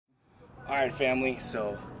Alright family,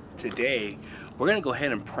 so today we're gonna go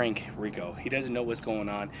ahead and prank Rico. He doesn't know what's going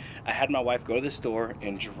on. I had my wife go to the store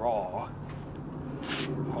and draw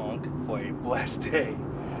honk for a blessed day.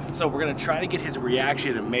 So we're gonna try to get his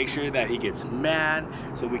reaction and make sure that he gets mad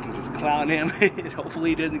so we can just clown him and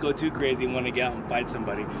hopefully he doesn't go too crazy and want to get out and fight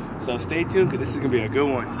somebody. So stay tuned because this is gonna be a good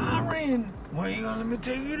one. Aaron, why you gonna let me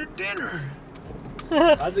take you to dinner?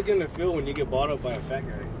 How's it gonna feel when you get bought up by a fat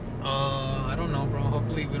guy? I don't know, bro.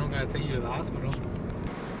 Hopefully we don't gotta take you to the hospital.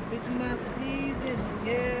 It's my season,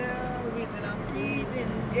 yeah. Reason I'm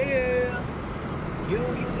breathing, yeah. You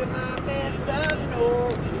using my best, I know.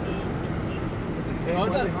 Oh,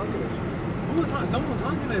 who was honking? Someone was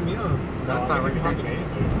honking at me, huh? No,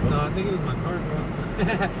 No, I think it was my car,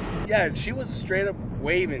 bro. Yeah, she was straight up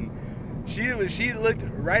waving. She looked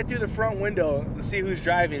right through the front window to see who's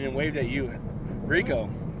driving and waved at you. Rico,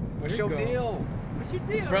 what's your deal? What's your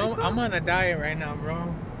deal, Bro, Rico? I'm on a diet right now,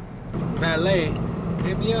 bro. Valet,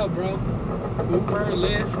 hit me up, bro. Uber,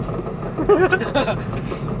 Lyft.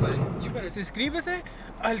 You better suscríbase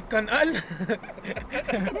al canal.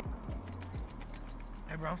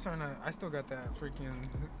 Hey, bro, I'm starting to. I still got that freaking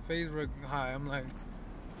Facebook high. I'm like.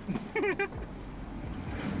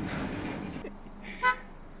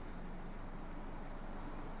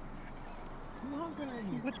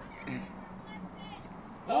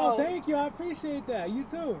 Oh, thank you. I appreciate that. You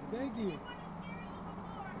too. Thank you.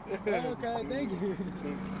 Okay, thank you.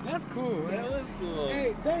 That's cool. That was cool.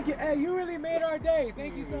 Hey, thank you. Hey, you really made our day.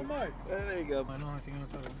 Thank you so much. There you go. I know how she's gonna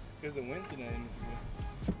tell you. There's a wind tonight.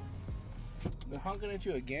 They're honking at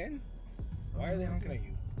you again? Why are they honking at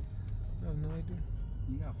you? I have no idea.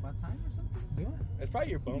 You got a flat tire or something? Yeah. That's probably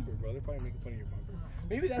your bumper, bro. They're probably making fun of your bumper.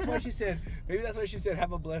 Maybe that's why she said. Maybe that's why she said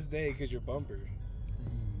have a blessed day because your bumper,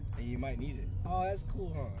 and you might need it. Oh, that's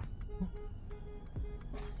cool, huh?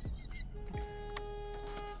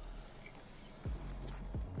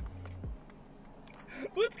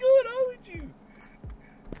 What's going on with you?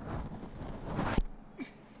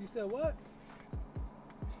 You said what?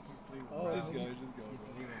 Just leave Oh, Just go. Just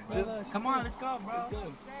leave it, Bro, bro. she Come on, let's go, bro. Let's go.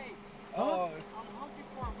 Hey, Oh, I'm looking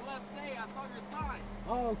for a blessed day. I saw your sign.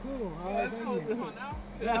 Oh, cool. All right, That's thank cool. you. Come on now.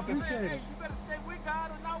 Yeah, I appreciate Hey, it. you better stay with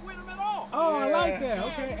God and not with him at all. Oh, I like Yeah. that.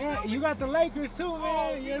 Okay, and you got the Lakers too, man.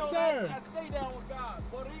 Oh, you Yes, know, sir. I stay down with God.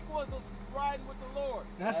 But equals us riding with the Lord.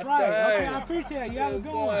 That's That's right. Okay, tight. I appreciate it. You have a That's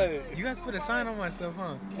good one. tight. You guys put a sign on my stuff,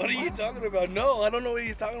 huh? what are you talking about? No, I don't know what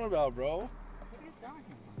he's talking about, bro. What are you talking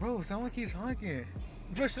about? Bro, someone keeps honking.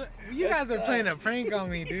 Bro, you guys are playing a prank on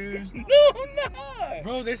me, dude. No, I'm not.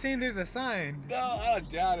 Bro, they're saying there's a sign. No, I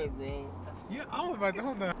doubt it, bro. Yeah, I'm about to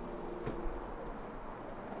hold on.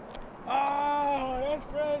 Oh, that's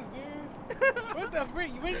fresh, dude. What the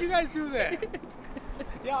freak? When did you guys do that?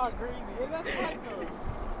 Y'all are crazy. Hey, that's right though.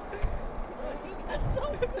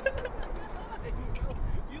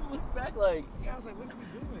 You look back like, Yeah, I was like, what are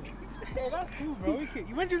we doing? Hey, that's cool, bro.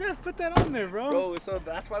 When did you guys put that on there, bro. So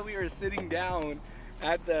that's why we were sitting down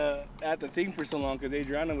at the thing for so long because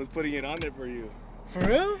Adriana was putting it on there for you. For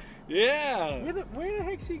real? Yeah. Where the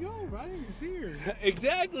heck she go, bro? I didn't even see her.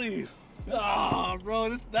 Exactly. Oh,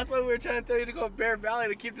 bro, that's why we were trying to tell you to go to Bear Valley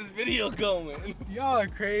to keep this video going. Y'all are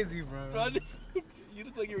crazy, bro. Bro, you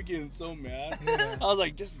look like you were getting so mad. Yeah. I was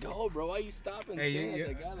like, just go, bro. Why you stopping Hey, staring you- at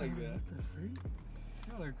the guy like that? What the freak?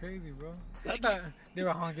 Y'all are crazy, bro. I thought they were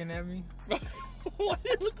honking at me. Bro, why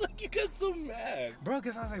did it look like you got so mad? Bro,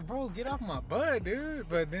 cause I was like, bro, get off my butt, dude.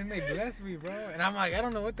 But then they blessed me, bro. And I'm like, I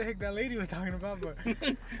don't know what the heck that lady was talking about, but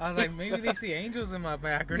I was like, maybe they see angels in my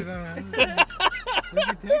back or something. They're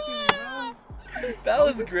protecting me, bro. That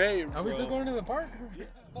was great, bro. Are we still going to the park?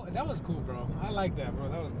 Oh, that was cool, bro. I like that, bro.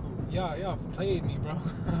 That was cool. Y'all played me, bro.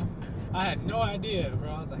 I had no idea, bro.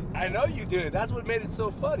 I was like, I know you did it. That's what made it so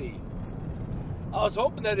funny. I was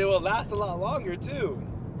hoping that it would last a lot longer, too.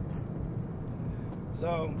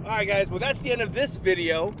 So, alright guys, well that's the end of this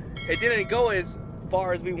video. It didn't go as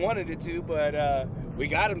far as we wanted it to, but we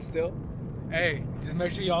got him still. hey, just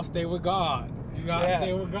make sure y'all stay with God. You gotta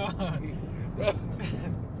stay with God.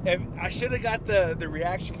 And I should have got the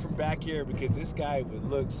reaction from back here because this guy would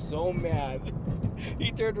look so mad.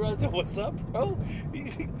 He turned around and said, "What's up, bro?"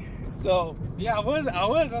 So Yeah, I was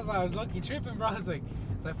lucky tripping, bro. I was like,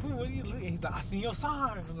 fool, what are you looking? He's like, I seen your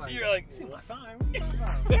sign. I'm like, you're like, see what sign? What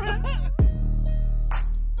are you talking about?